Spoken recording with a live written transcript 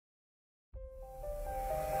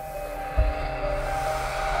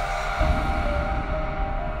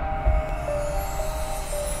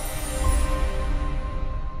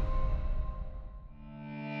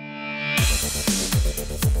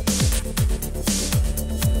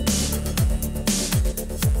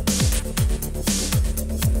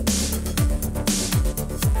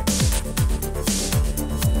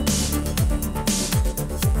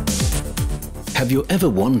Have you ever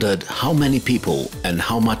wondered how many people and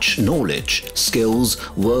how much knowledge, skills,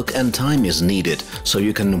 work and time is needed so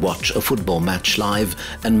you can watch a football match live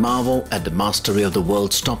and marvel at the mastery of the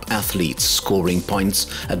world's top athletes scoring points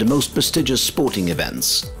at the most prestigious sporting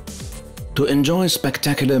events? To enjoy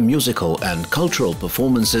spectacular musical and cultural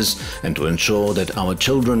performances and to ensure that our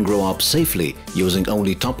children grow up safely using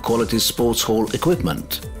only top-quality sports hall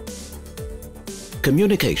equipment.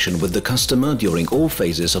 Communication with the customer during all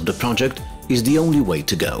phases of the project is the only way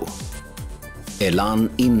to go. Elan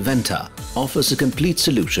Inventa offers a complete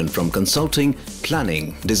solution from consulting,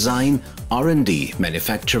 planning, design, R&D,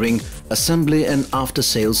 manufacturing, assembly and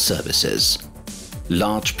after-sales services.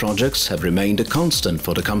 Large projects have remained a constant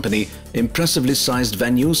for the company. Impressively sized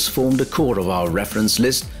venues form the core of our reference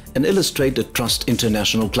list and illustrate the trust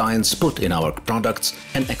international clients put in our products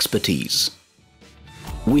and expertise.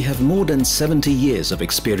 We have more than 70 years of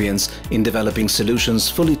experience in developing solutions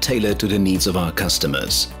fully tailored to the needs of our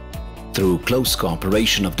customers. Through close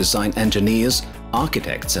cooperation of design engineers,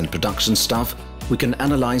 architects and production staff, we can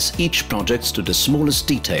analyze each project to the smallest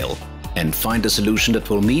detail and find a solution that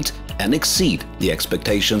will meet and exceed the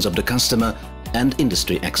expectations of the customer and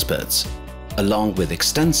industry experts. Along with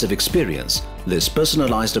extensive experience, this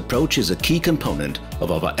personalized approach is a key component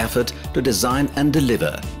of our effort to design and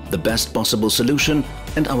deliver the best possible solution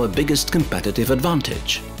and our biggest competitive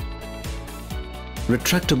advantage.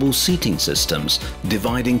 Retractable seating systems,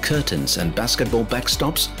 dividing curtains and basketball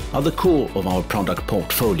backstops are the core of our product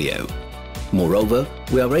portfolio. Moreover,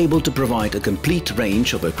 we are able to provide a complete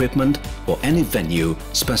range of equipment for any venue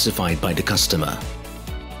specified by the customer.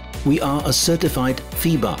 We are a certified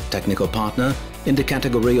FIBA technical partner in the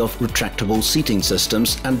category of retractable seating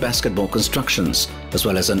systems and basketball constructions, as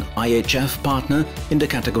well as an IHF partner in the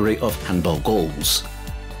category of handball goals.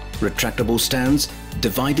 Retractable stands,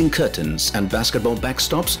 dividing curtains and basketball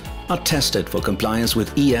backstops are tested for compliance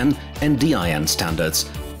with EN and DIN standards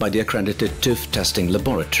by the accredited TÜV testing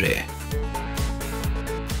laboratory.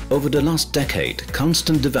 Over the last decade,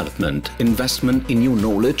 constant development, investment in new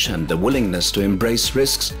knowledge and the willingness to embrace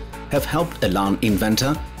risks have helped Elan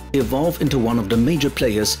Inventa evolve into one of the major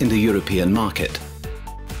players in the European market.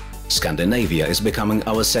 Scandinavia is becoming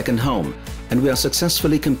our second home, and we are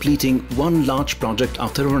successfully completing one large project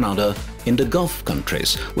after another in the Gulf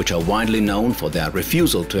countries, which are widely known for their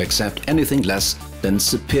refusal to accept anything less than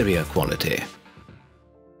superior quality.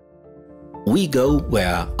 We go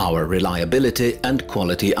where our reliability and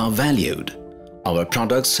quality are valued. Our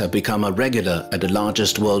products have become a regular at the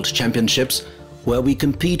largest world championships, where we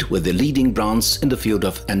compete with the leading brands in the field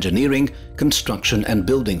of engineering, construction and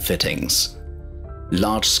building fittings.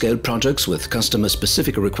 Large-scale projects with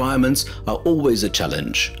customer-specific requirements are always a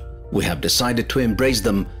challenge. We have decided to embrace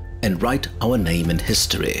them and write our name in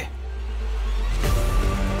history.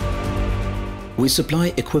 We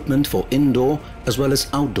supply equipment for indoor as well as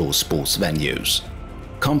outdoor sports venues.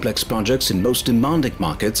 Complex projects in most demanding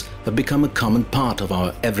markets have become a common part of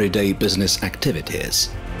our everyday business activities.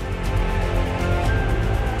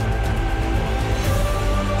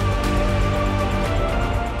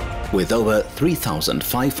 With over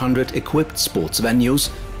 3,500 equipped sports venues,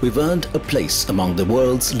 we've earned a place among the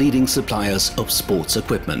world's leading suppliers of sports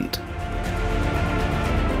equipment.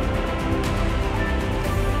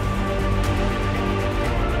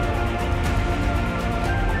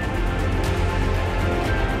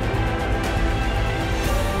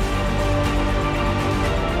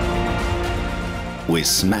 We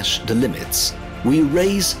smash the limits. We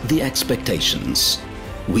raise the expectations.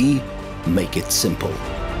 We make it simple.